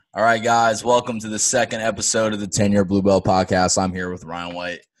All right, guys, welcome to the second episode of the 10-Year Blue Belt Podcast. I'm here with Ryan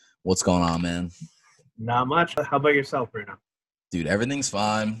White. What's going on, man? Not much. How about yourself, Bruno? Dude, everything's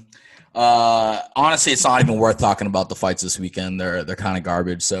fine. Honestly, it's not even worth talking about the fights this weekend. They're kind of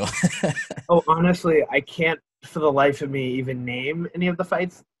garbage. So, Oh, honestly, I can't for the life of me even name any of the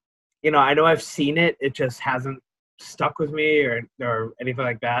fights. I know I've seen it. It just hasn't stuck with me or anything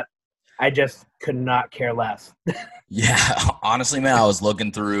like that. I just could not care less. yeah, honestly, man, I was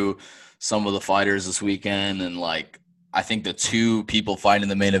looking through some of the fighters this weekend, and I think the two people fighting in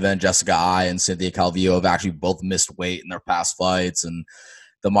the main event, Jessica Eye and Cynthia Calvillo, have actually both missed weight in their past fights, and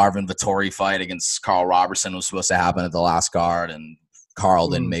the Marvin Vettori fight against Carl Robertson was supposed to happen at the last card, and Carl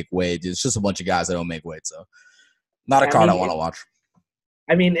didn't Mm. make weight. It's just a bunch of guys that don't make weight, so not a I card I mean, want to watch.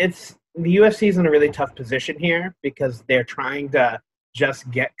 it's the UFC is in a really tough position here because they're trying to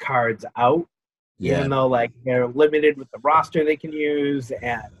just get cards out, Yeah, even though they're limited with the roster they can use,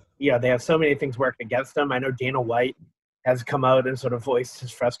 and they have so many things working against them. I know Dana White has come out and sort of voiced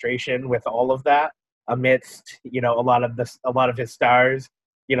his frustration with all of that amidst a lot of his stars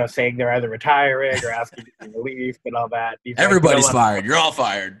saying they're either retiring or asking to leave and all that. He's like, everybody's fired. You're all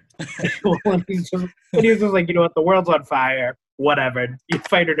fired. and he was just like, what, the world's on fire, whatever, you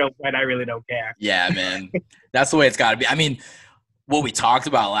fight or don't fight, I really don't care. Yeah, man. That's the way it's got to be. I mean, what we talked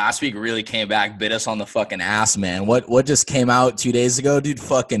about last week really came back, bit us on the fucking ass, man. What just came out 2 days ago, dude?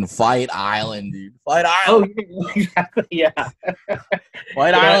 Fucking Fight Island, dude. Fight Oh, Island. exactly. Yeah.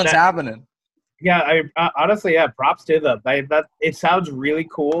 Fight Island's happening. Yeah, honestly, yeah, props to them. It sounds really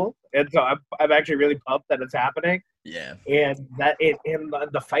cool, and so I'm actually really pumped that it's happening. Yeah. And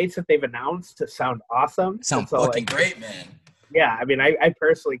the fights that they've announced sound awesome. Sound so, fucking great, man. Yeah, I mean, I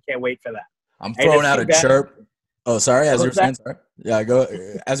personally can't wait for that. I'm throwing out a chirp. Oh, sorry. As you were saying, that? sorry. Yeah, go.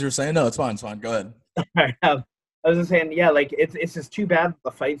 As you were saying, no, it's fine. It's fine. Go ahead. I was just saying, yeah, it's just too bad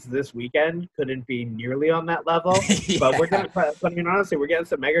the fights this weekend couldn't be nearly on that level. Yeah. But I mean, honestly, we're getting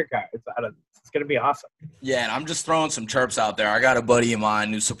some mega cards. It's gonna be awesome. Yeah, and I'm just throwing some chirps out there. I got a buddy of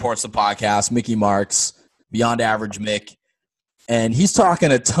mine who supports the podcast, Mickey Marks, Beyond Average Mick, and he's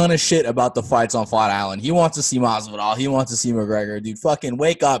talking a ton of shit about the fights on Fight Island. He wants to see Masvidal. He wants to see McGregor. Dude, fucking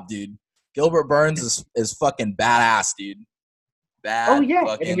wake up, dude. Gilbert Burns is fucking badass, dude. Oh yeah,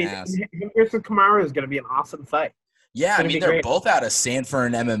 Fucking I mean, ass. him versus Kamaru is gonna be an awesome fight. Yeah, I mean, they're great. both out of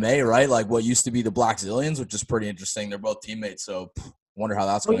Sanford and MMA, right? Like what used to be the Black Zillions, which is pretty interesting. They're both teammates, so wonder how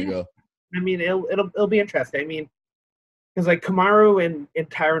that's going to go. I mean, it'll be interesting. I mean, because Kamaru and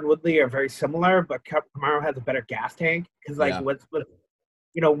Tyron Woodley are very similar, but Kamaru has a better gas tank. Because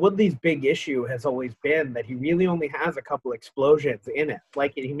Woodley's big issue has always been that he really only has a couple explosions in it.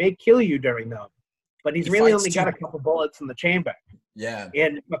 Like he may kill you during them, but he's really only got a couple bullets in the chamber. Yeah,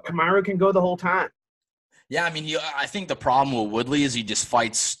 but Kamaru can go the whole time. Yeah, I mean, I think the problem with Woodley is he just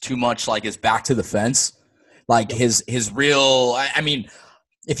fights too much like his back to the fence. Like his real – I mean,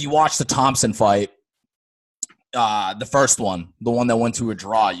 if you watch the Thompson fight, the first one, the one that went to a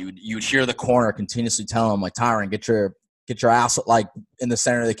draw, you'd hear the corner continuously telling him, like, Tyron, get your ass, like, in the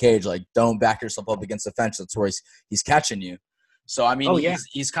center of the cage. Like, don't back yourself up against the fence. That's where he's catching you. So, I mean,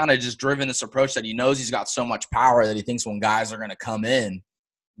 he's kind of just driven this approach that he knows he's got so much power that he thinks when guys are going to come in,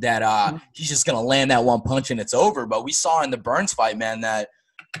 that he's just going to land that one punch and it's over. But we saw in the Burns fight, man, that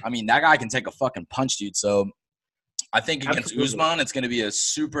guy can take a fucking punch, dude. So I think against Usman, it's going to be a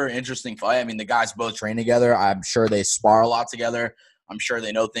super interesting fight. I mean, the guys both train together. I'm sure they spar a lot together. I'm sure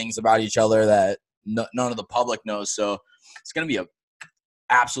they know things about each other that none of the public knows. So it's going to be a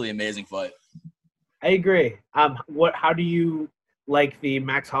absolutely amazing fight. I agree. How do you like the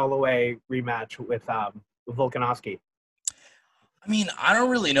Max Holloway rematch with Volkanovski? I mean, I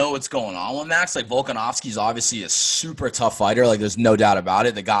don't really know what's going on with Max. Like, Volkanovski's obviously a super tough fighter. Like, there's no doubt about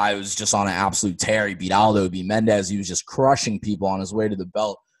it. The guy was just on an absolute tear. He beat Aldo, beat Mendez. He was just crushing people on his way to the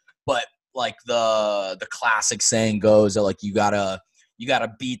belt. But, like, the classic saying goes that, like, you gotta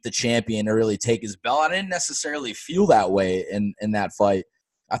beat the champion to really take his belt. I didn't necessarily feel that way in that fight.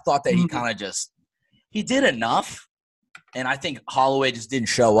 I thought that he kind of he did enough. And I think Holloway just didn't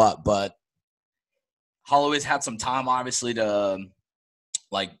show up. But Holloway's had some time, obviously, to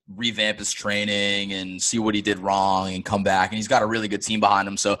like revamp his training and see what he did wrong and come back. And he's got a really good team behind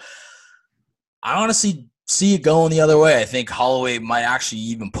him. So I honestly see it going the other way. I think Holloway might actually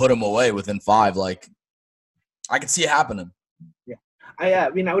even put him away within 5. Like, I could see it happening. Yeah. I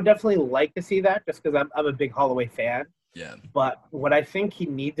mean, I would definitely like to see that just because I'm a big Holloway fan. Yeah. But what I think he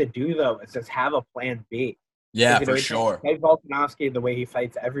needs to do, though, is just have a plan B. Yeah, for sure. Fight Volkanovski the way he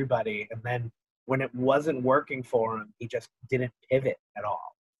fights everybody, and then when it wasn't working for him, he just didn't pivot at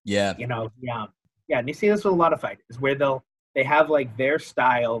all. Yeah. Yeah. And you see this with a lot of fighters where they'll they have like their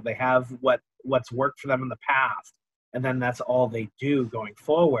style, they have what's worked for them in the past, and then that's all they do going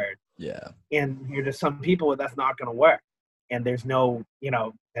forward. Yeah. And you're just some people that's not going to work, and there's no,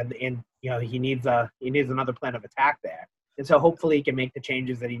 and he needs another plan of attack there, and so hopefully he can make the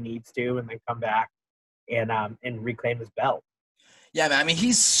changes that he needs to, and then come back and reclaim his belt. Yeah, man. I mean,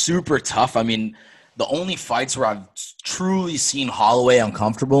 he's super tough. I mean, the only fights where I've truly seen Holloway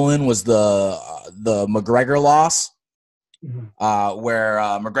uncomfortable in was the McGregor loss, where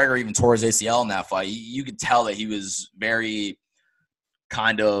McGregor even tore his ACL in that fight. You could tell that he was very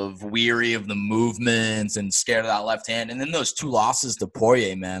kind of weary of the movements and scared of that left hand. And then those 2 losses to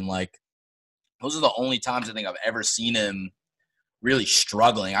Poirier, man, like those are the only times I think I've ever seen him really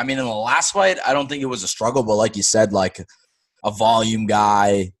struggling. I mean, in the last fight, I don't think it was a struggle, but like you said, like a volume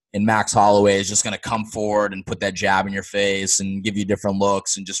guy in Max Holloway is just going to come forward and put that jab in your face and give you different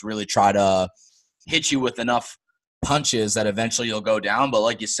looks and just really try to hit you with enough punches that eventually you'll go down. But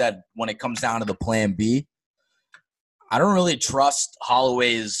like you said, when it comes down to the plan B, I don't really trust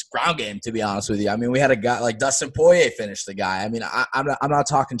Holloway's ground game, to be honest with you. I mean, we had a guy like Dustin Poirier finish the guy. I mean, I'm not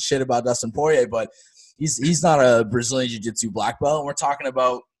talking shit about Dustin Poirier, but he's not a Brazilian Jiu-Jitsu black belt. And we're talking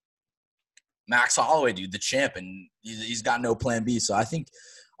about Max Holloway, dude, the champ, and he's got no plan B. So I think,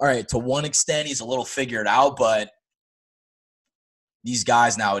 all right, to one extent, he's a little figured out, but these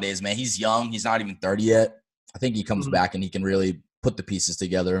guys nowadays, man, he's young. He's not even 30 yet. I think he comes back and he can really put the pieces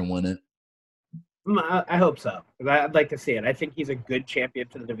together and win it. I hope so. I'd like to see it. I think he's a good champion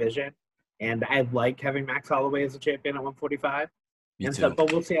for the division, and I like having Max Holloway as a champion at 145. Me too. So,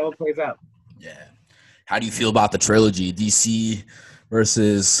 but we'll see how it plays out. Yeah. How do you feel about the trilogy, DC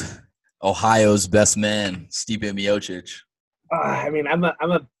versus Ohio's best man, Stipe Miocic? I mean, I'm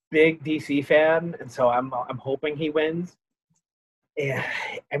a big DC fan, and so I'm hoping he wins. Yeah,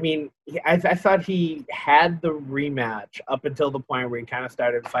 I mean, I thought he had the rematch up until the point where he kind of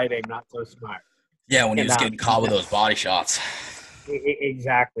started fighting not so smart. Yeah, when he was getting caught with those body shots.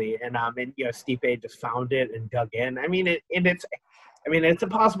 Exactly, and Stipe just found it and dug in. I mean, it's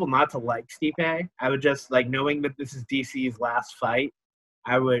impossible not to like Stipe. I would just like knowing that this is DC's last fight.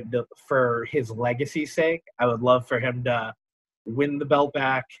 I would, for his legacy's sake, I would love for him to win the belt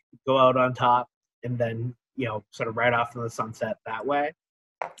back, go out on top, and then sort of right off in the sunset that way.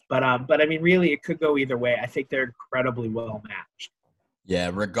 But I mean, really, it could go either way. I think they're incredibly well matched.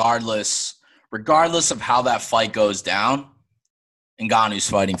 Yeah, regardless of how that fight goes down, Ngannou's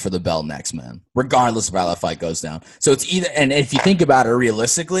fighting for the belt next, man. Regardless of how that fight goes down. So it's either, and if you think about it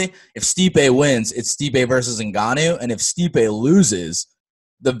realistically, if Stipe wins, it's Stipe versus Ngannou, and if Stipe loses,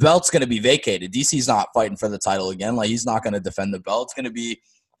 the belt's going to be vacated. DC's not fighting for the title again. Like, he's not going to defend the belt. It's going to be,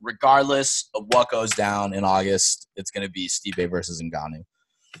 regardless of what goes down in August, it's going to be Stipe versus Ngannou.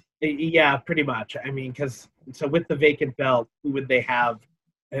 Yeah, pretty much. I mean, so with the vacant belt, who would they have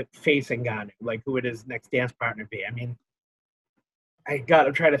facing Ngannou? Like, who would his next dance partner be? I mean, I got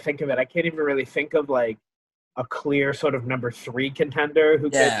to try to think of it. I can't even really think of like a clear sort of number 3 contender who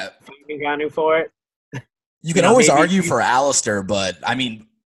could fight Ngannou for it. You can always argue for Alistair, but I mean,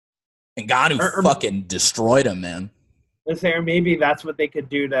 Ngannou fucking destroyed him, man. Maybe that's what they could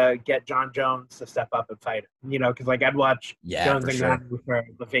do to get John Jones to step up and fight him. Because like I'd watch Jones and Ngannou for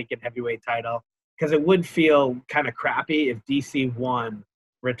the vacant heavyweight title, because it would feel kind of crappy if DC won,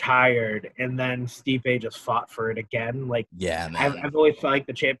 retired, and then Stipe just fought for it again. Like, yeah, man. I've always felt like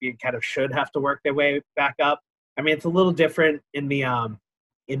the champion kind of should have to work their way back up. I mean, it's a little different in the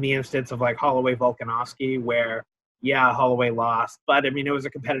instance of like Holloway Volkanovski, where Holloway lost, but I mean, it was a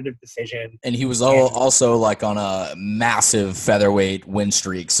competitive decision. And he was also like on a massive featherweight win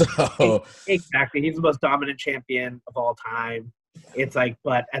streak. So exactly. He's the most dominant champion of all time. It's like,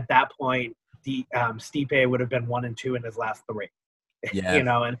 but at that point, Stipe would have been 1 and 2 in his last 3. Yeah.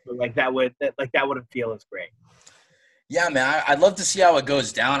 And so like that wouldn't feel as great. Yeah, man, I'd love to see how it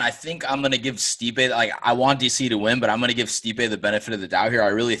goes down. I think I'm going to give Stipe, like, I want DC to win, but I'm going to give Stipe the benefit of the doubt here. I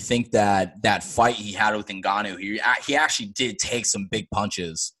really think that fight he had with Ngannou, he actually did take some big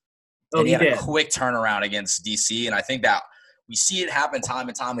punches. And he had a quick turnaround against DC, and I think that we see it happen time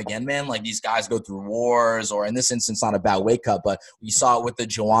and time again, man. Like, these guys go through wars, or in this instance, not a bad weight cut, but we saw it with the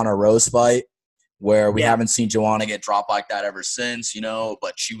Joanna Rose fight, where we haven't seen Joanna get dropped like that ever since,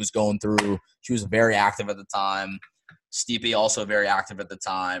 but she was very active at the time. Stipe also very active at the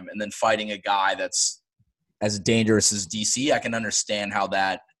time, and then fighting a guy that's as dangerous as DC. I can understand how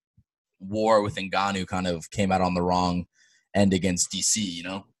that war with Ngannou kind of came out on the wrong end against DC,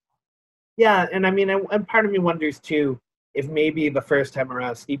 Yeah, and I mean, and part of me wonders too if maybe the first time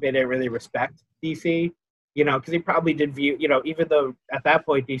around Stipe didn't really respect DC, because he probably did view, even though at that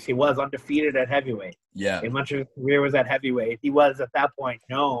point DC was undefeated at heavyweight. Yeah. And much of his career was at heavyweight. He was at that point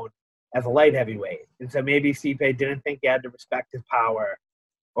known as a light heavyweight. And so maybe Stipe didn't think he had to respect his power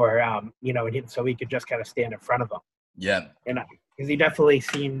or, so he could just kind of stand in front of him. Yeah. And because he definitely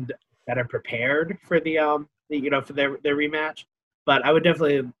seemed better prepared for for their rematch. But I would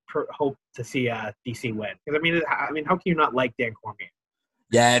definitely hope to see DC win. Because, I mean, how can you not like Dan Cormier?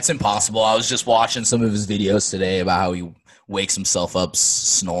 Yeah, it's impossible. I was just watching some of his videos today about how he wakes himself up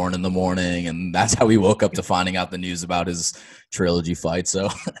snoring in the morning, and that's how he woke up to finding out the news about his trilogy fight. So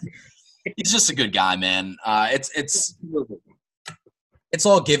he's just a good guy, man. It's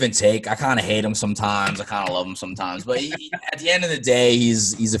all give and take. I kind of hate him sometimes. I kind of love him sometimes. But at the end of the day,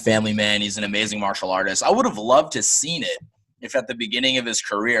 he's a family man. He's an amazing martial artist. I would have loved to seen it if at the beginning of his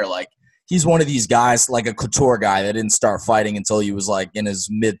career, like, he's one of these guys, like a couture guy that didn't start fighting until he was like in his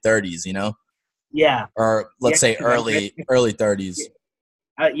mid-30s, Yeah. Or let's say early 30s.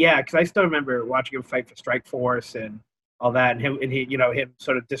 Yeah, because I still remember watching him fight for Strikeforce and all that, and him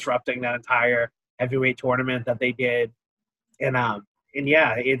sort of disrupting that entire heavyweight tournament that they did, and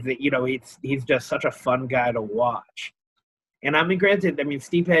yeah, he's just such a fun guy to watch. And granted,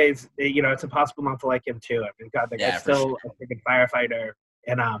 Stipe's, it's impossible not to like him too. God, the guy's still a freaking firefighter,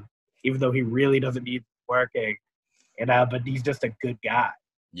 and even though he really doesn't need working, and but he's just a good guy.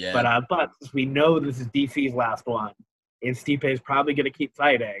 Yeah. But we know this is DC's last one, and Stipe is probably going to keep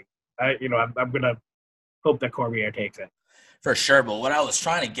fighting. I'm going to hope that Cormier takes it. For sure, but what I was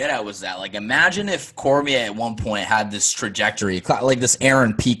trying to get at was that, like, imagine if Cormier at one point had this trajectory, like this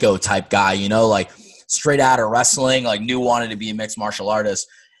Aaron Pico type guy, like straight out of wrestling, like wanted to be a mixed martial artist.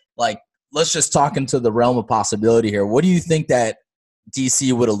 Like, let's just talk into the realm of possibility here. What do you think that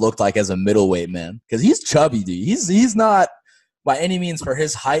DC would have looked like as a middleweight, man? Because he's chubby, dude. He's not by any means, for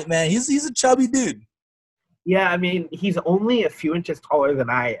his height, man. He's a chubby dude. Yeah, he's only a few inches taller than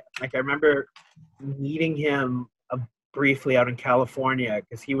I am. Like, I remember meeting him briefly out in California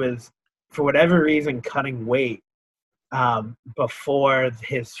because he was, for whatever reason, cutting weight before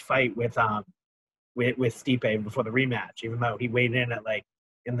his fight with Stipe, before the rematch, even though he weighed in at like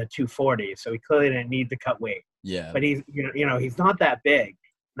in the 240s, so he clearly didn't need to cut weight. Yeah. But he's he's not that big.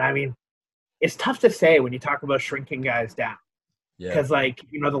 It's tough to say when you talk about shrinking guys down. Yeah. Because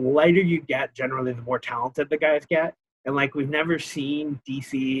the lighter you get, generally the more talented the guys get. And we've never seen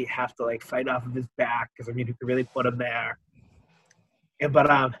DC have to fight off of his back because who could really put him there? And, but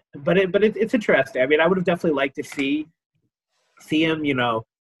it's interesting. I would have definitely liked to see him,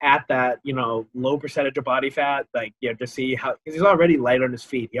 at that low percentage of body fat, to see how, because he's already light on his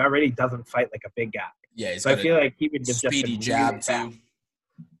feet. He already doesn't fight like a big guy. Yeah, he's so I feel like he would just speedy jab too.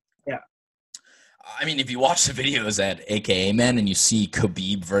 Yeah. If you watch the videos at AKA Man and you see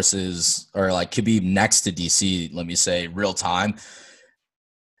Khabib Khabib next to DC, let me say, real time,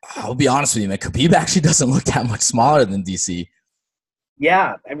 I'll be honest with you, man, Khabib actually doesn't look that much smaller than DC.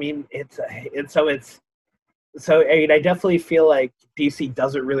 Yeah, I definitely feel like DC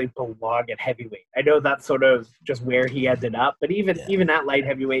doesn't really belong at heavyweight. I know that's sort of just where he ended up, but even at light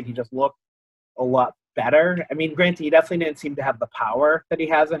heavyweight, he just looked a lot better. Granted, he definitely didn't seem to have the power that he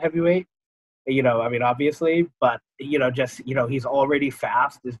has at heavyweight. Obviously, but he's already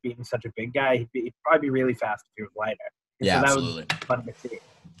fast as being such a big guy. He'd probably be really fast if he was lighter. Yeah, so absolutely. That was fun to see.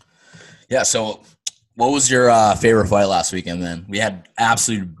 Yeah. So, what was your favorite fight last weekend? Then we had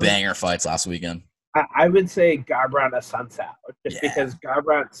absolute banger fights last weekend. I would say Garbrandt Assunção, because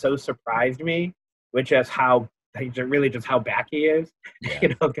Garbrandt so surprised me, which is how back he is. Yeah.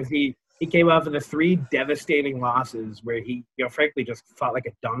 Because he came off in the 3 devastating losses where he frankly just fought like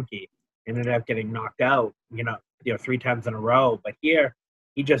a donkey. Ended up getting knocked out, 3 times in a row. But here,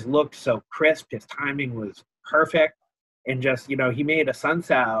 he just looked so crisp. His timing was perfect. And just, he made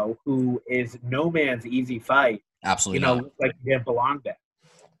Assunção, who is no man's easy fight. Absolutely. Look like he didn't belong there.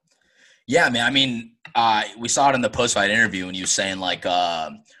 Yeah, man. We saw it in the post-fight interview when he was saying,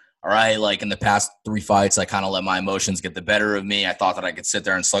 all right, in the past 3 fights, I kind of let my emotions get the better of me. I thought that I could sit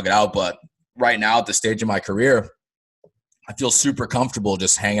there and slug it out. But right now, at this stage of my career, I feel super comfortable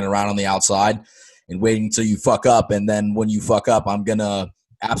just hanging around on the outside and waiting until you fuck up. And then when you fuck up, I'm going to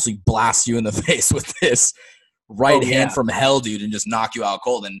absolutely blast you in the face with this hand from hell, dude, and just knock you out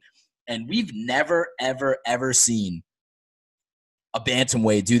cold. And we've never, ever, ever seen a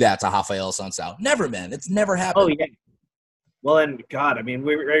bantamweight do that to Rafael Assunção. Never, man. It's never happened. Oh, yeah. Well, and God,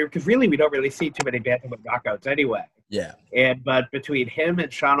 because really we don't really see too many bantamweight knockouts anyway. Yeah. But between him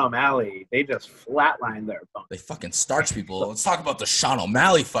and Sean O'Malley, they just flatlined their opponent. They fucking starch people. Let's talk about the Sean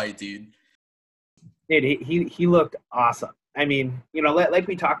O'Malley fight, dude. Dude, he looked awesome. Like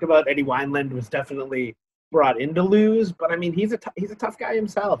we talked about, Eddie Wineland was definitely brought in to lose, but I mean, he's a tough guy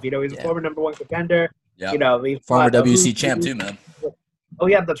himself. You know, he's a former number one contender. Yeah. You know, he's former WC champ too, man. Oh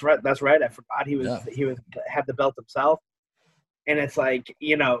yeah, that's right. That's right. I forgot he was had the belt himself. And it's like,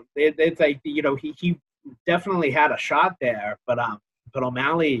 you know, it's like, you know, he definitely had a shot there, but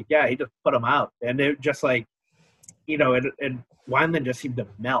O'Malley, yeah, he just put him out, and it just like, you know, and Wineland just seemed to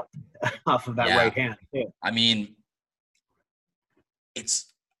melt off of that right hand too. I mean,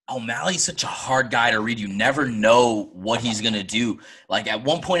 O'Malley's such a hard guy to read. You never know what he's gonna do. Like at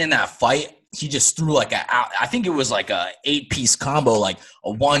one point in that fight, he just threw like I think it was like a 8-piece combo, like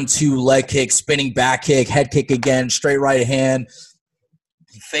a 1-2 leg kick, spinning back kick, head kick again, straight right hand.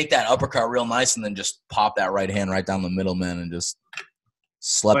 He faked that uppercut real nice and then just popped that right hand right down the middle, man, and just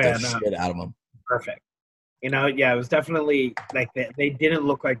slept shit out of him. Perfect. You know, yeah, it was definitely like they didn't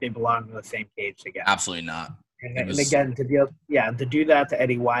look like they belonged in the same cage together. Absolutely not. And again, to do that to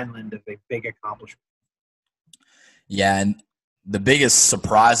Eddie Wineland is a big accomplishment. Yeah, and the biggest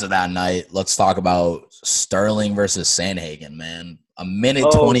surprise of that night, let's talk about Sterling versus Sandhagen, man.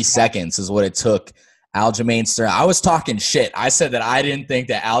 1:20 seconds is what it took Aljamain Sterling. I was talking shit. I said that I didn't think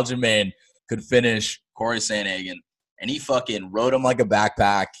that Aljamain could finish Corey Sandhagen, and he fucking rode him like a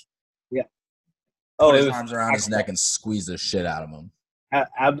backpack. Yeah. Put his arms around his neck and squeezed the shit out of him.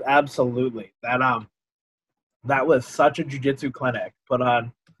 Absolutely. That was such a jiu-jitsu clinic put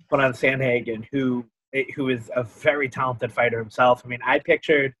on Sandhagen, who is a very talented fighter himself. I mean, I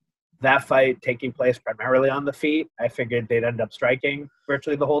pictured that fight taking place primarily on the feet. I figured they'd end up striking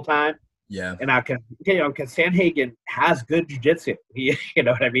virtually the whole time. Yeah. And because Sandhagen has good jiu-jitsu. You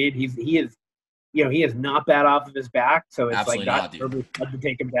know what I mean? He is not bad off of his back, so it's absolutely like not really fun to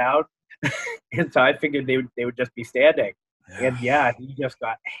take him down. And so I figured they would just be standing. Yeah. And yeah, he just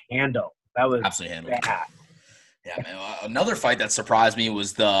got handled. That was absolutely handled. Bad. Yeah, man. Another fight that surprised me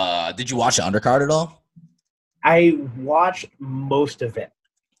was did you watch the undercard at all? I watched most of it,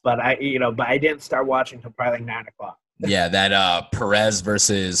 but I didn't start watching until probably like 9 o'clock. Yeah, that Perez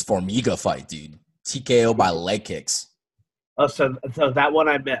versus Formiga fight, dude. TKO by leg kicks. Oh, so that one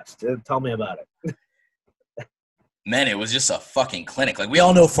I missed. Tell me about it. Man, it was just a fucking clinic. Like, we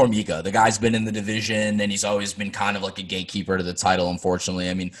all know Formiga. The guy's been in the division, and he's always been kind of like a gatekeeper to the title, unfortunately.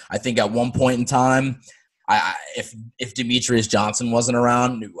 I mean, I think at one point in time, if Demetrius Johnson wasn't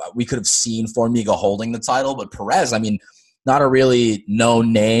around, we could have seen Formiga holding the title. But Perez, I mean, not a really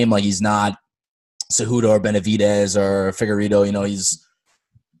known name. Like, he's not Cejudo or Benavidez or Figueiredo. You know, he's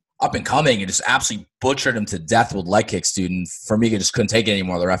up and coming and just absolutely butchered him to death with leg kicks, dude. And Formiga just couldn't take it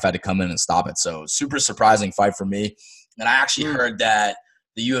anymore. The ref had to come in and stop it. So super surprising fight for me. And I actually heard that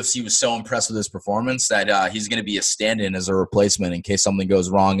the UFC was so impressed with his performance that he's going to be a stand-in as a replacement in case something goes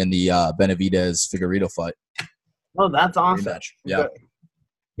wrong in the Benavidez-Figueiredo fight. Oh, that's awesome. Yeah.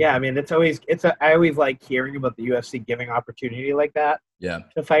 Yeah, I mean, I always like hearing about the UFC giving opportunity like that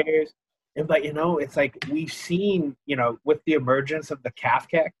to fighters. But, you know, it's like we've seen, you know, with the emergence of the calf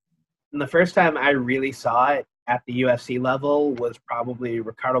kick, and the first time I really saw it at the UFC level was probably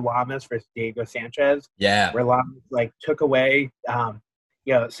Ricardo Lamas versus Diego Sanchez. Yeah. Where Lamas, like, took away,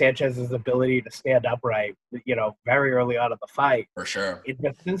 you know, Sanchez's ability to stand upright, you know, very early on in the fight. For sure.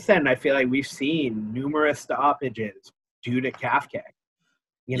 But since then, I feel like we've seen numerous stoppages due to calf kick.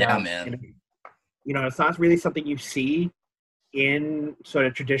 You know, man. And, you know, it's not really something you see in sort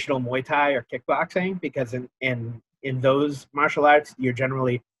of traditional Muay Thai or kickboxing, because in those martial arts, you're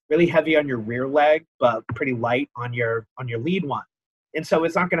generally really heavy on your rear leg, but pretty light on your lead one. And so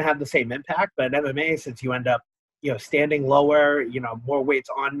it's not going to have the same impact. But in MMA, since you end up, you know, standing lower, you know, more weights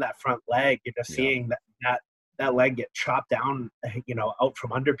on that front leg, you're just seeing that leg get chopped down, you know, out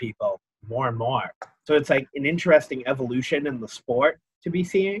from under people more and more. So it's like an interesting evolution in the sport to be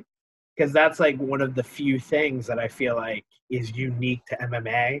seeing, because that's like one of the few things that I feel like is unique to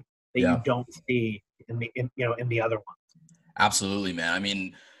MMA that you don't see in the other ones. Absolutely, man. I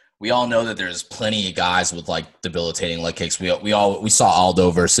mean, we all know that there's plenty of guys with like debilitating leg kicks. We saw Aldo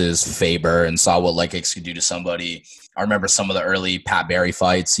versus Faber and saw what leg kicks could do to somebody. I remember some of the early Pat Barry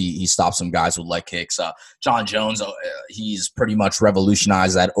fights. He stopped some guys with leg kicks. John Jones, he's pretty much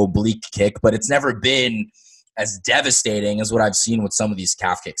revolutionized that oblique kick, but it's never been as devastating as what I've seen with some of these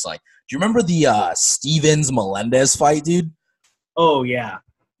calf kicks. Like, do you remember the Stevens-Melendez fight, dude? Oh, yeah.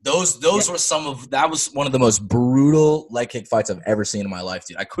 Those were that was one of the most brutal leg kick fights I've ever seen in my life,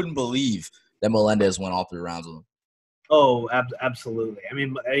 dude. I couldn't believe that Melendez went all 3 rounds with him. Oh, absolutely. I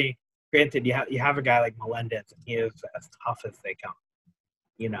mean, granted, you have a guy like Melendez, and he is as tough as they come.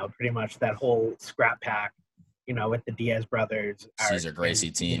 You know, pretty much that whole scrap pack, you know, with the Diaz brothers. Cesar Gracie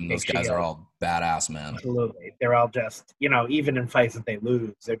team. Those guys are all badass, man. Absolutely. They're all just, you know, even in fights that they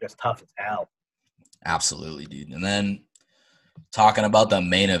lose, they're just tough as hell. Absolutely, dude. And then talking about the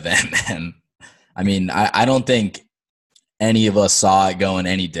main event, man. I mean, I don't think any of us saw it going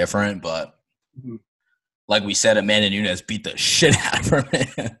any different, but like we said, Amanda Nunes beat the shit out of her,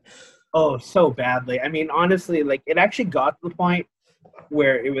 man. Oh, so badly. I mean, honestly, like it actually got to the point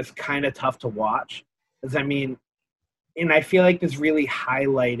where it was kind of tough to watch. Because I mean, and I feel like this really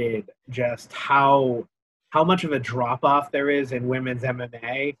highlighted just how much of a drop off there is in women's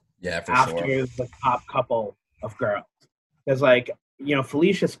MMA after sure. the top couple of girls. Because like, you know,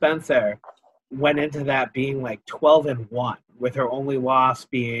 Felicia Spencer went into that being like 12-1, with her only loss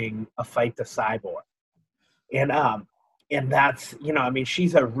being a fight to Cyborg. And that's, you know, I mean,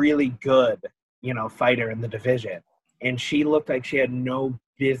 she's a really good, you know, fighter in the division. And she looked like she had no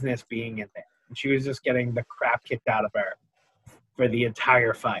business being in there. And she was just getting the crap kicked out of her for the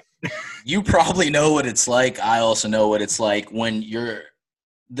entire fight. You probably know what it's like. I also know what it's like when you're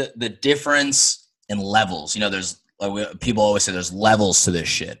the difference in levels. You know, there's like people always say there's levels to this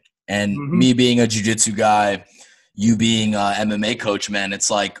shit. And me being a jiu-jitsu guy, you being a MMA coach, man, it's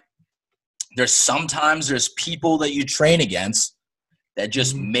like there's people that you train against that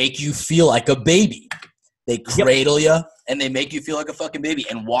just make you feel like a baby. They cradle you and they make you feel like a fucking baby.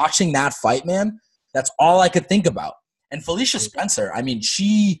 And watching that fight, man, that's all I could think about. And Felicia Spencer, I mean,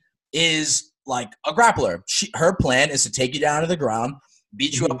 she is like a grappler. Her plan is to take you down to the ground,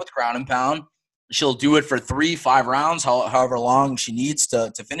 beat you up with ground and pound. She'll do it for 3-5 rounds, however long she needs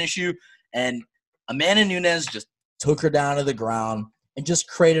to finish you. And Amanda Nunes just took her down to the ground and just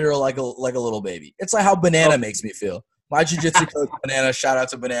cradled her like a little baby. It's like how Banana makes me feel. My jiu-jitsu coach, Banana, shout out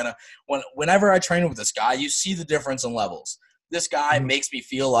to Banana. Whenever I train with this guy, you see the difference in levels. This guy makes me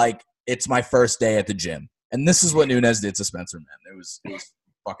feel like it's my first day at the gym. And this is what Nunes did to Spencer, man. It was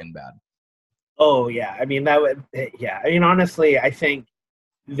fucking bad. Oh, yeah. I mean, I mean, honestly, I think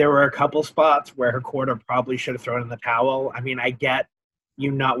there were a couple spots where her corner probably should have thrown in the towel. I mean, I get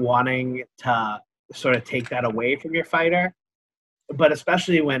you not wanting to sort of take that away from your fighter, but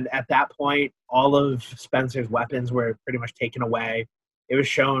especially when at that point, all of Spencer's weapons were pretty much taken away. It was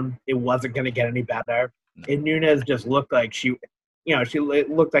shown it wasn't going to get any better. And Nunes just looked like she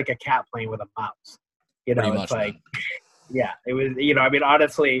looked like a cat playing with a mouse. You know, it's like, yeah, it was, you know, I mean,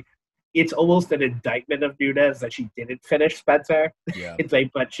 honestly, it's almost an indictment of Nunes that she didn't finish Spencer. Yeah. It's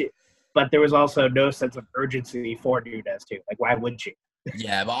like, but there was also no sense of urgency for Nunes too. Like, why would she?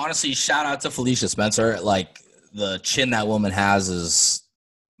 Yeah, but honestly, shout out to Felicia Spencer. Like, the chin that woman has is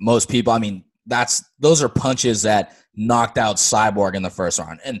most people. I mean, those are punches that knocked out Cyborg in the first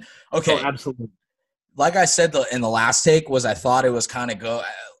round. And okay, absolutely. Like I said, in the last take I thought it was kind of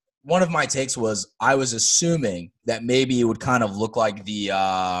one of my takes was I was assuming that maybe it would kind of look like the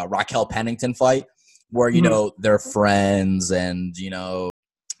Raquel Pennington fight where, you know, they're friends and, you know,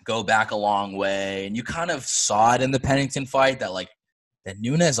 go back a long way. And you kind of saw it in the Pennington fight that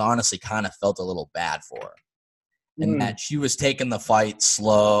Nunes honestly kind of felt a little bad for her. And that she was taking the fight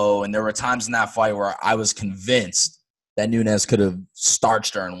slow. And there were times in that fight where I was convinced that Nunes could have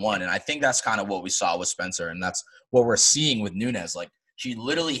starched her and won. And I think that's kind of what we saw with Spencer. And that's what we're seeing with Nunes. Like, she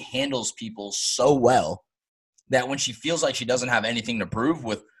literally handles people so well that when she feels like she doesn't have anything to prove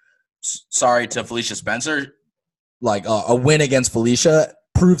sorry to Felicia Spencer, like a win against Felicia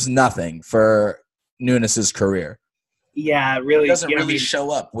proves nothing for Nunes's career. Yeah, really. It doesn't really show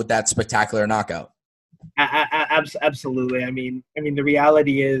up with that spectacular knockout. Absolutely. I mean, the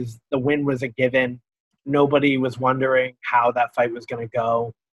reality is the win was a given. Nobody was wondering how that fight was going to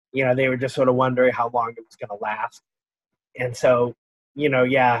go. You know, they were just sort of wondering how long it was going to last. And so, you know,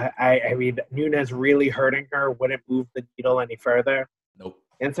 yeah, I mean, Nunes really hurting her wouldn't move the needle any further. Nope.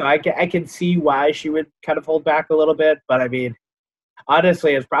 And so I can see why she would kind of hold back a little bit. But I mean,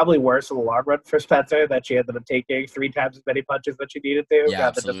 honestly, it's probably worse in the long run for Spencer that she ended up taking 3 times as many punches that she needed to. Yeah,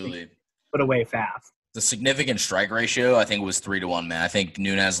 absolutely. Put away fast. The significant strike ratio, I think, was 3-1, man. I think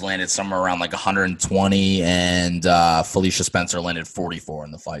Nunes landed somewhere around like 120, and Felicia Spencer landed 44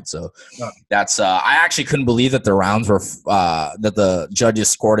 in the fight. So that's I actually couldn't believe that the rounds were that the judges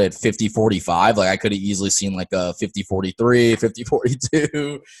scored at 50-45. Like, I could have easily seen like a 50-43,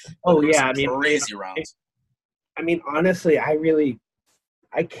 50-42. Oh yeah, I mean, crazy rounds. I mean, honestly,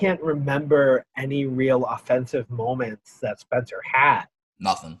 I can't remember any real offensive moments that Spencer had.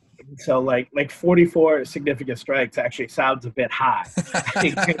 Nothing. So like 44 significant strikes actually sounds a bit high. I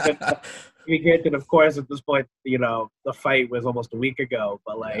mean, granted, of course, at this point, you know, the fight was almost a week ago,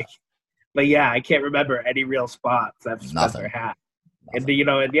 but yeah, I can't remember any real spots that Spencer had. And you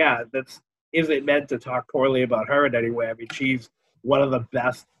know, and yeah, that's isn't meant to talk poorly about her in any way. I mean, she's one of the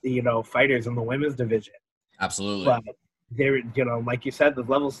best, you know, fighters in the women's division. Absolutely. there, like you said, there's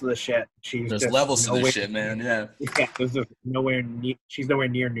levels to this shit. There's levels to this shit, man. Yeah. Yeah, there's just she's nowhere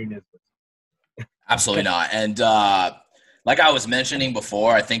near Nunes. Absolutely not. And like I was mentioning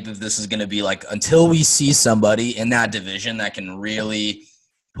before, I think that this is going to be like until we see somebody in that division that can really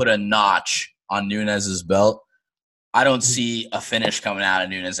put a notch on Nunes's belt, I don't see a finish coming out of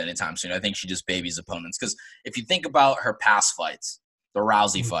Nunes anytime soon. I think she just babies opponents. Because if you think about her past fights, the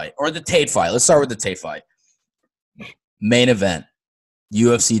Rousey fight or the Tate fight, let's start with the Tate fight. Main event,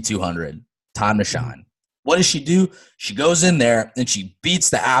 UFC 200, time to shine. What does she do? She goes in there and she beats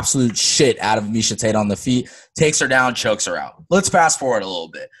the absolute shit out of Miesha Tate on the feet, takes her down, chokes her out. Let's fast forward a little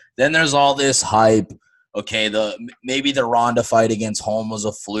bit. Then there's all this hype. Okay, maybe the Ronda fight against Holm was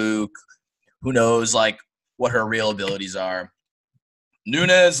a fluke. Who knows, like, what her real abilities are.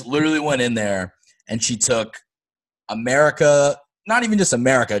 Nunes literally went in there and she took America, not even just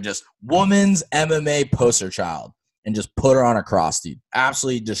America, just women's MMA poster child and just put her on a cross, dude.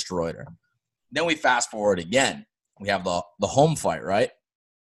 Absolutely destroyed her. Then we fast forward again. We have the Holm fight, right?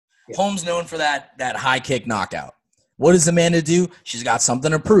 Yeah. Holm's known for that high kick knockout. What does Amanda do? She's got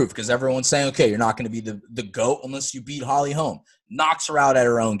something to prove because everyone's saying, okay, you're not going to be the GOAT unless you beat Holly Holm. Knocks her out at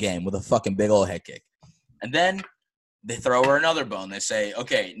her own game with a fucking big old head kick. And then they throw her another bone. They say,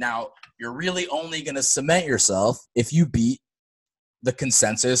 okay, now you're really only going to cement yourself if you beat the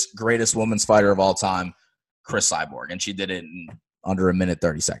consensus greatest women's fighter of all time, Cris Cyborg. And she did it in under a minute,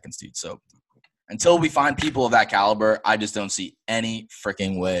 30 seconds, dude. So until we find people of that caliber, I just don't see any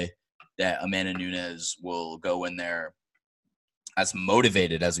freaking way that Amanda Nunes will go in there as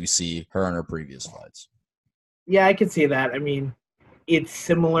motivated as we see her in her previous fights. Yeah, I can see that. I mean, it's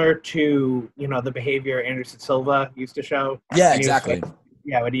similar to, the behavior Anderson Silva used to show. Yeah, exactly.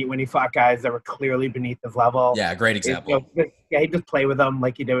 When he fought guys that were clearly beneath his level. Yeah, great example. He'd just play with them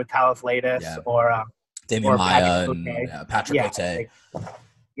like he did with Talis Latis or Damian Maia and Patrick Cote.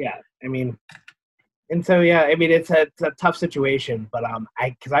 Yeah, I mean, and so it's a tough situation, but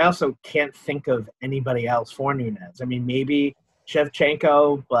because I also can't think of anybody else for Nunes. I mean, maybe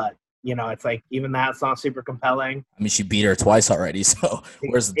Shevchenko, but it's like even that's not super compelling. I mean, she beat her twice already, so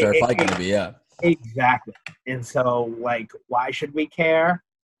where's the third fight going to be? Yeah, exactly. And so, like, why should we care?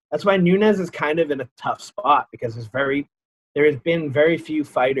 That's why Nunes is kind of in a tough spot because there has been very few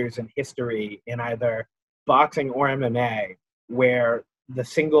fighters in history in either boxing or MMA where the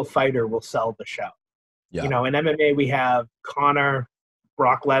single fighter will sell the show. Yeah. In MMA we have Conor,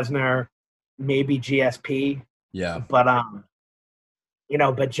 Brock Lesnar, maybe GSP. Yeah. But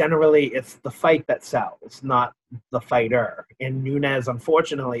but generally it's the fight that sells, not the fighter. And Nunes,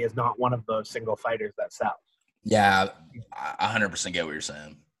 unfortunately, is not one of those single fighters that sells. Yeah, I 100% get what you're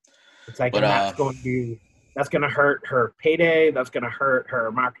saying. It's like, that's going to hurt her payday. That's going to hurt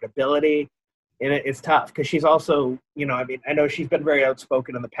her marketability. And it's tough because she's also, I know she's been very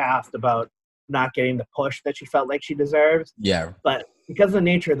outspoken in the past about not getting the push that she felt like she deserves. Yeah. But because of the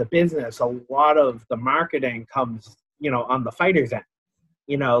nature of the business, a lot of the marketing comes, on the fighter's end.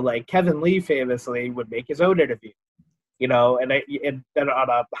 Like Kevin Lee famously would make his own interview, and then on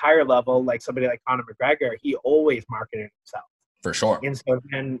a higher level, like somebody like Conor McGregor, he always marketed himself. For sure. And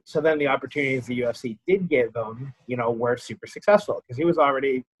so then the opportunities the UFC did give him, were super successful because he was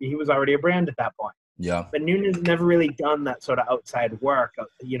already a brand at that point. Yeah. But Nunes never really done that sort of outside work,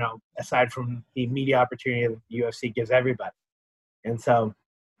 aside from the media opportunity that the UFC gives everybody. And so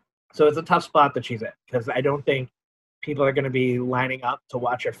it's a tough spot that she's in because I don't think people are going to be lining up to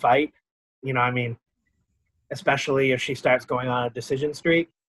watch her fight. Especially if she starts going on a decision streak.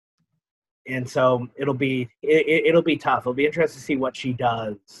 And so it'll be tough. It'll be interesting to see what she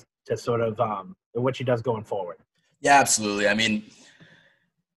does to sort of what she does going forward. Yeah, absolutely. I mean,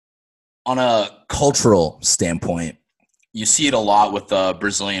 on a cultural standpoint, you see it a lot with the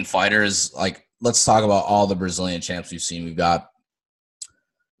Brazilian fighters. Like, let's talk about all the Brazilian champs we've seen. We've got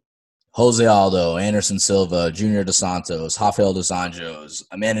Jose Aldo, Anderson Silva, Junior Dos Santos, Rafael dos Anjos,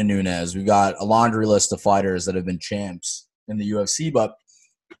 Amanda Nunes. We've got a laundry list of fighters that have been champs in the UFC, but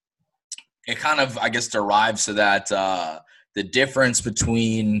it kind of, I guess, derives to that the difference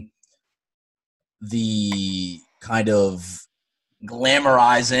between the kind of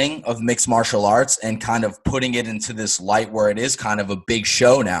glamorizing of mixed martial arts and kind of putting it into this light where it is kind of a big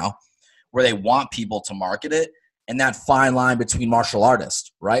show now, where they want people to market it, and that fine line between martial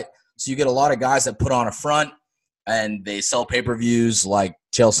artists, right? So you get a lot of guys that put on a front and they sell pay-per-views like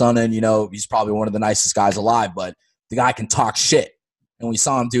Chael Sonnen. He's probably one of the nicest guys alive, but the guy can talk shit. And we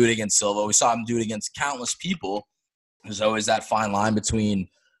saw him do it against Silva. We saw him do it against countless people. There's always that fine line between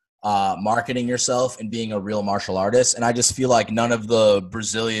marketing yourself and being a real martial artist. And I just feel like none of the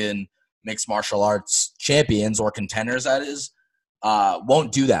Brazilian mixed martial arts champions or contenders, that is,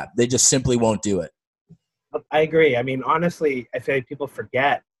 won't do that. They just simply won't do it. I agree. I mean, honestly, I feel like people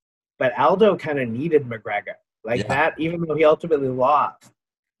forget, but Aldo kind of needed McGregor. Like that, even though he ultimately lost,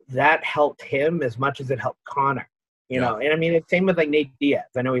 that helped him as much as it helped Conor. You know, and I mean, it's same with like Nate Diaz.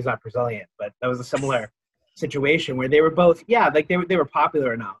 I know he's not Brazilian, but that was a similar situation where they were both, like they were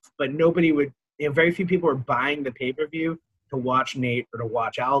popular enough, but nobody would, very few people were buying the pay-per-view to watch Nate or to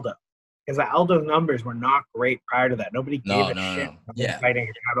watch Aldo. Because Aldo's numbers were not great prior to that. Nobody gave a shit about fighting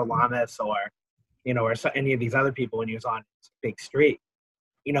Ricardo Lamas or, or any of these other people when he was on his big streak.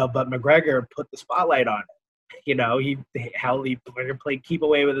 But McGregor put the spotlight on it. He played keep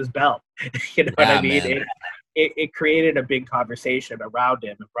away with his belt. What I mean? It created a big conversation around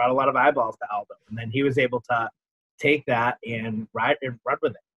him and brought a lot of eyeballs to Aldo. And then he was able to take that and run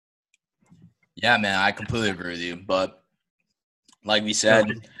with it. Yeah, man, I completely agree with you. But like we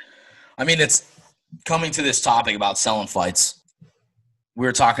said, I mean, it's coming to this topic about selling fights. We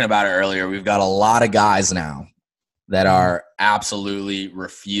were talking about it earlier. We've got a lot of guys now that are absolutely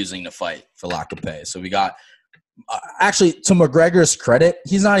refusing to fight for lack of pay. So we got actually, to McGregor's credit,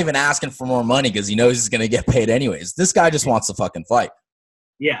 he's not even asking for more money because he knows he's going to get paid anyways. This guy just wants to fucking fight.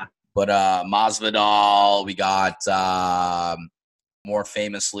 Yeah. But Masvidal, we got more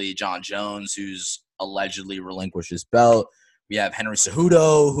famously John Jones, who's allegedly relinquished his belt. We have Henry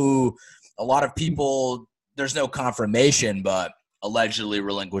Cejudo, who a lot of people, there's no confirmation, but allegedly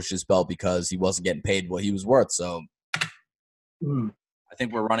relinquished his belt because he wasn't getting paid what he was worth. So I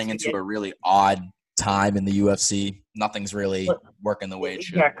think we're running into a really odd time in the UFC. Nothing's really working the way it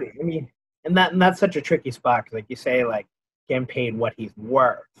should. Exactly. I mean, and that's such a tricky spot because, like you say, like getting paid what he's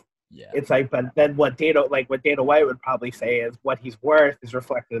worth. Yeah. It's like, but then what Dana White would probably say is what he's worth is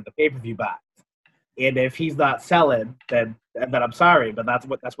reflected in the pay-per-view buys. And if he's not selling, then I'm sorry, but that's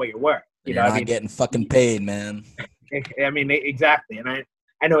what you're worth. You're not getting fucking paid, man. I mean, exactly. And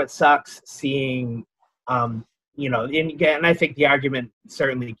I know it sucks seeing, and I think the argument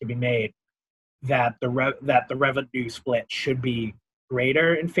certainly can be made that the revenue split should be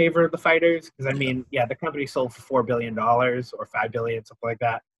greater in favor of the fighters. Because, I mean, the company sold for $4 billion or $5 billion, something like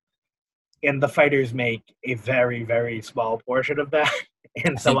that. And the fighters make a very, very small portion of that.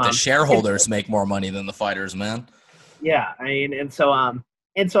 And I think the shareholders make more money than the fighters, man. Yeah, I mean,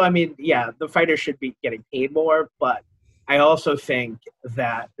 I mean, the fighters should be getting paid more, but I also think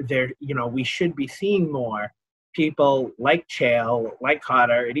that we should be seeing more people like Chael, like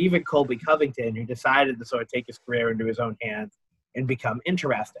Conor, and even Colby Covington, who decided to sort of take his career into his own hands and become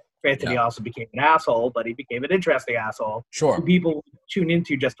interesting. Granted, he also became an asshole, but he became an interesting asshole. Sure. Who people tune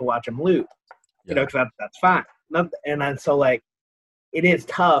into just to watch him lose. Because that's fine. And then so, like, it is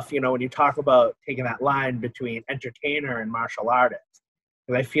tough, when you talk about taking that line between entertainer and martial artist.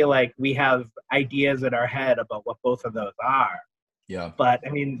 Because I feel like we have ideas in our head about what both of those are. Yeah. But, I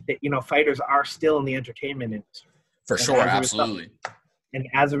mean, fighters are still in the entertainment industry. For sure, absolutely. And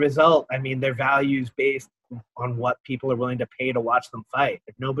as a result, I mean, their value's based on what people are willing to pay to watch them fight.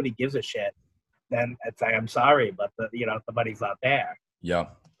 If nobody gives a shit, then it's like, I'm sorry, but the money's not there. Yeah.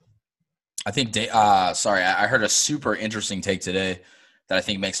 I think, I heard a super interesting take today that I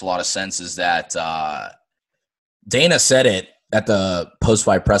think makes a lot of sense is that Dana said it at the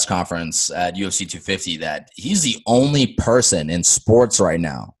post-fight press conference at UFC 250 that he's the only person in sports right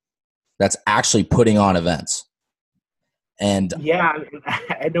now that's actually putting on events. And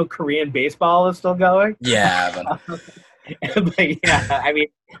I know Korean baseball is still going. Yeah, but I mean,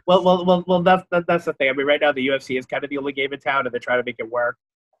 well, that's the thing. I mean, right now the UFC is kind of the only game in town, and they're trying to make it work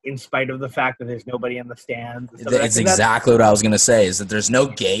in spite of the fact that there's nobody in the stands. It's exactly what I was going to say. Is that there's no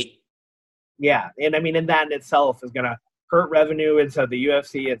gate. Yeah, and I mean, and that in itself is going to hurt revenue, and so the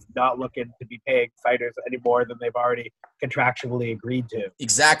UFC is not looking to be paying fighters any more than they've already contractually agreed to.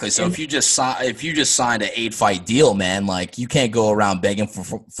 Exactly. So if you just signed an 8-fight deal, man, like you can't go around begging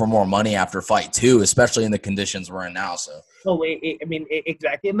for more money after fight 2, especially in the conditions we're in now. So. Oh, I mean,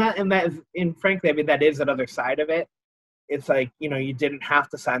 exactly, and frankly, I mean, that is another side of it. It's like, you didn't have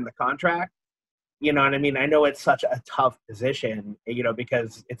to sign the contract. You know what I mean? I know it's such a tough position,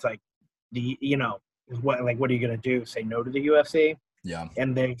 because it's like what are you going to do? Say no to the UFC? Yeah.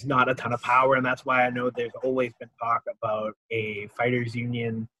 And there's not a ton of power, and that's why I know there's always been talk about a fighters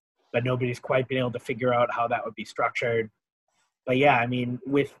union, but nobody's quite been able to figure out how that would be structured. But yeah, I mean,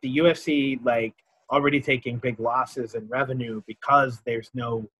 with the UFC like already taking big losses in revenue because there's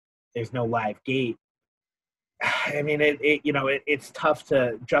no live gate. I mean, it's tough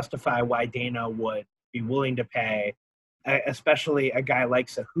to justify why Dana would be willing to pay, especially a guy like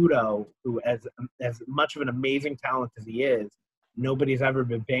Cejudo, who, as much of an amazing talent as he is, nobody's ever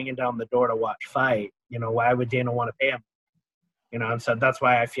been banging down the door to watch fight. why would Dana want to pay him? And so that's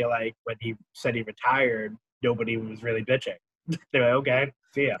why I feel like when he said he retired, nobody was really bitching. They're like, okay,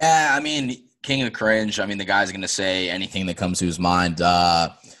 see ya. Yeah, I mean, king of cringe. I mean, the guy's going to say anything that comes to his mind.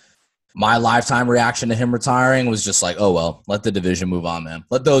 My lifetime reaction to him retiring was just like, oh, well, let the division move on, man.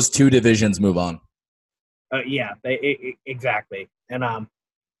 Let those two divisions move on. Yeah, exactly. And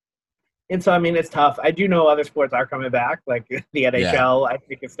so, I mean, it's tough. I do know other sports are coming back, like the NHL, I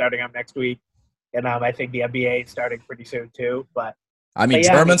think is starting up next week. And I think the NBA is starting pretty soon too. But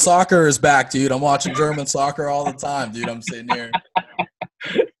German soccer is back, dude. I'm watching German soccer all the time, dude. I'm sitting here.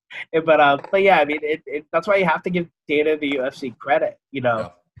 But yeah, I mean, that's why you have to give Dana the UFC credit.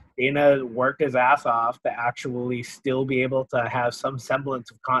 Dana worked his ass off to actually still be able to have some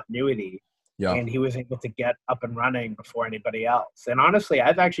semblance of continuity. Yeah. And he was able to get up and running before anybody else. And honestly,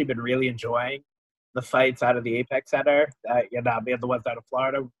 I've actually been really enjoying the fights out of the Apex Center, the ones out of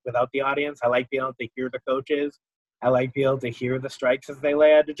Florida without the audience. I like being able to hear the coaches. I like being able to hear the strikes as they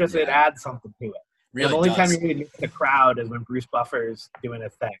land. It adds something to it. Really the only does. time you really get the crowd is when Bruce Buffer's doing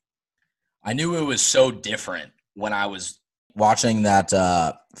his thing. I knew it was so different when I was watching that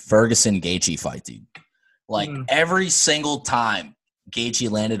Ferguson Gaethje fight, dude. Like every single time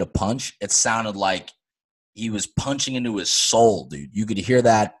Gaethje landed a punch, it sounded like he was punching into his soul, dude. You could hear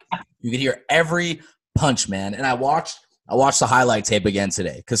that. You could hear every punch, man. And I watched the highlight tape again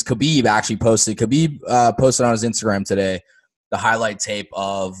today because Khabib actually posted. Posted on his Instagram today the highlight tape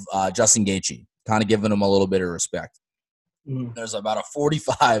of Justin Gaethje, kind of giving him a little bit of respect. There's about a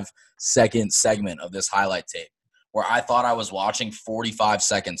 45-second segment of this highlight tape where I thought I was watching 45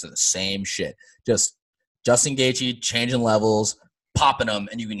 seconds of the same shit. Just Justin Gaethje changing levels, popping them,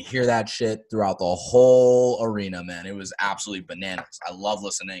 and you can hear that shit throughout the whole arena, man. It was absolutely bananas. I love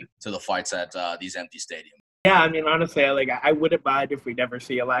listening to the fights at these empty stadiums. Yeah, I mean, honestly, I wouldn't mind if we never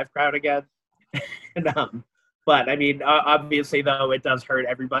see a live crowd again. But I mean, obviously, though, it does hurt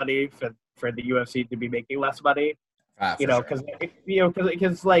everybody for the UFC to be making less money. Because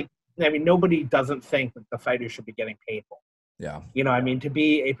nobody doesn't think that the fighters should be getting paid more. Yeah. I mean, to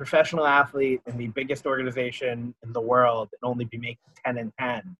be a professional athlete in the biggest organization in the world and only be making 10 and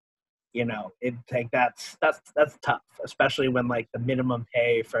 10, that's tough, especially when like the minimum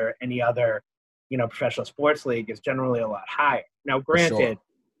pay for any other, professional sports league is generally a lot higher. Now, granted,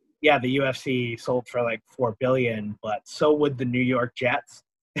 yeah, the UFC sold for like $4 billion, but so would the New York Jets.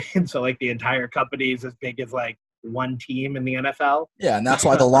 And so like the entire company is as big as like one team in the NFL. Yeah, and that's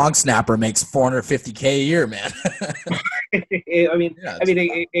why the long snapper makes $450K a year, man. Exactly.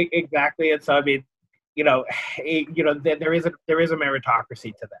 And so I mean, there is a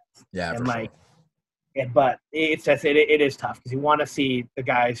meritocracy to this. Yeah, but it's just it is tough because you want to see the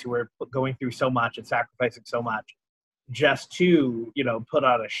guys who are going through so much and sacrificing so much just to put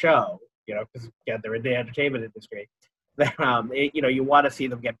on a show, because again they're in the entertainment industry. Then you want to see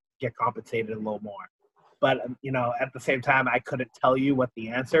them get compensated a little more. But, at the same time, I couldn't tell you what the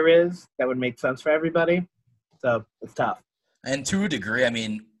answer is that would make sense for everybody. So it's tough. And to a degree, I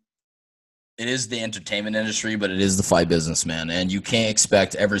mean, it is the entertainment industry, but it is the fight business, man. And you can't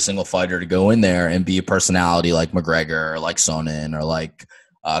expect every single fighter to go in there and be a personality like McGregor or like Sonnen or like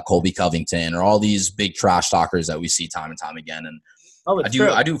Colby Covington or all these big trash talkers that we see time and time again. And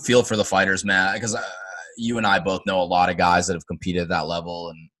I do feel for the fighters, man, because you and I both know a lot of guys that have competed at that level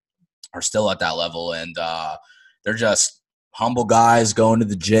and are still at that level, and they're just humble guys going to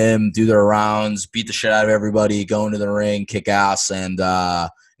the gym, do their rounds, beat the shit out of everybody, go into the ring, kick ass, and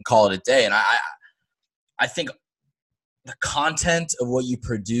call it a day. And I think the content of what you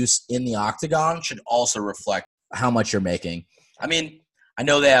produce in the octagon should also reflect how much you're making. I mean, I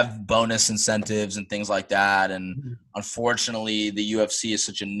know they have bonus incentives and things like that, and unfortunately, the UFC is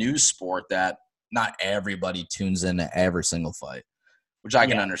such a new sport that not everybody tunes in to every single fight, which I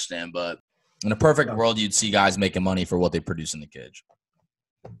can understand, but in a perfect world, you'd see guys making money for what they produce in the cage.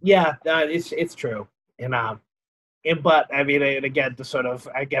 Yeah, it's true. But I mean, and again, to sort of,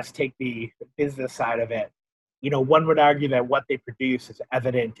 I guess, take the business side of it, one would argue that what they produce is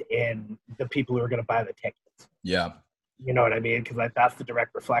evident in the people who are going to buy the tickets. Yeah. You know what I mean? Because that's the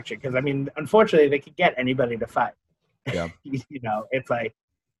direct reflection. Because, I mean, unfortunately, they could get anybody to fight. Yeah. It's like,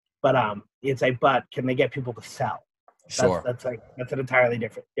 but can they get people to sell? Sure. That's an entirely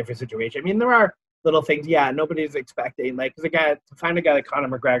different situation. I mean, there are little things. Yeah, nobody's expecting to find a guy like Conor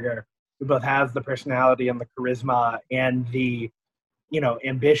McGregor who both has the personality and the charisma and the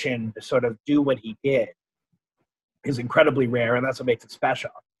ambition to sort of do what he did is incredibly rare, and that's what makes it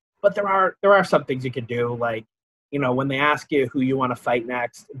special. But there are some things you can do, like when they ask you who you want to fight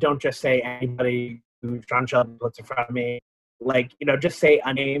next, don't just say anybody who Sean Shelby puts in front of me, like, just say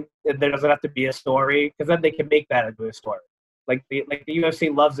a name. There doesn't have to be a story, because then they can make that into a story. Like the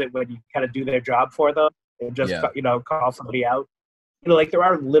UFC loves it when you kind of do their job for them and just call somebody out. Like there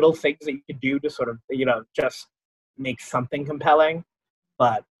are little things that you can do to sort of just make something compelling,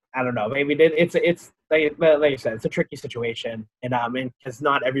 but I don't know. Maybe it's like you said, it's a tricky situation, and because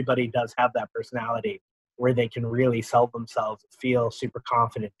not everybody does have that personality where they can really sell themselves, feel super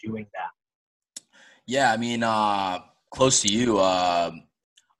confident doing that. Yeah, I mean, close to you. I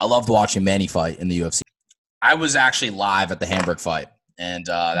loved watching Manny fight in the UFC. I was actually live at the Hamburg fight, and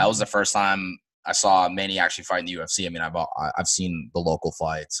that was the first time I saw Manny actually fight in the UFC. I mean, I've seen the local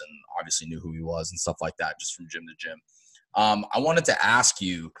fights and obviously knew who he was and stuff like that just from gym to gym. I wanted to ask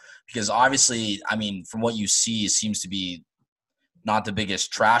you, because obviously, I mean, from what you see, it seems to be not the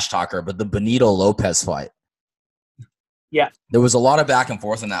biggest trash talker, but the Benito Lopez fight. Yeah. There was a lot of back and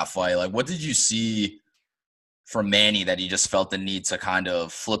forth in that fight. Like, what did you see from Manny that he just felt the need to kind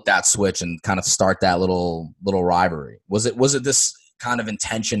of flip that switch and kind of start that little rivalry? Was it this kind of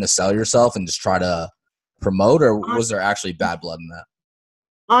intention to sell yourself and just try to promote, or was there actually bad blood in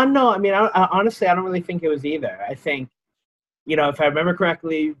that? No, I mean, honestly, I don't really think it was either. I think, if I remember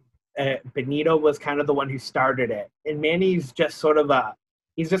correctly, Benito was kind of the one who started it, and Manny's just sort of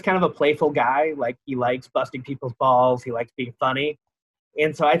he's just kind of a playful guy. Like, he likes busting people's balls. He likes being funny.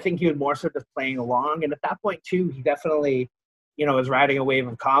 And so I think he was more so just playing along. And at that point, too, he definitely, was riding a wave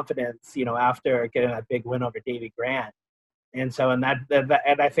of confidence, after getting that big win over Davey Grant. And so, and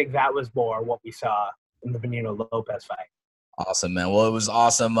I think that was more what we saw in the Benito Lopez fight. Awesome, man. Well, it was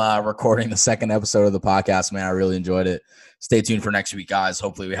awesome recording the second episode of the podcast, man. I really enjoyed it. Stay tuned for next week, guys.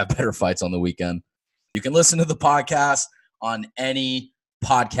 Hopefully we have better fights on the weekend. You can listen to the podcast on any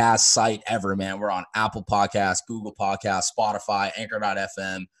podcast site ever, man. We're on Apple Podcasts, Google Podcasts, Spotify,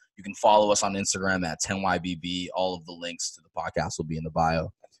 Anchor.fm. You can follow us on Instagram at 10YBB. All of the links to the podcast will be in the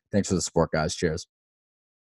bio. Thanks for the support, guys. Cheers.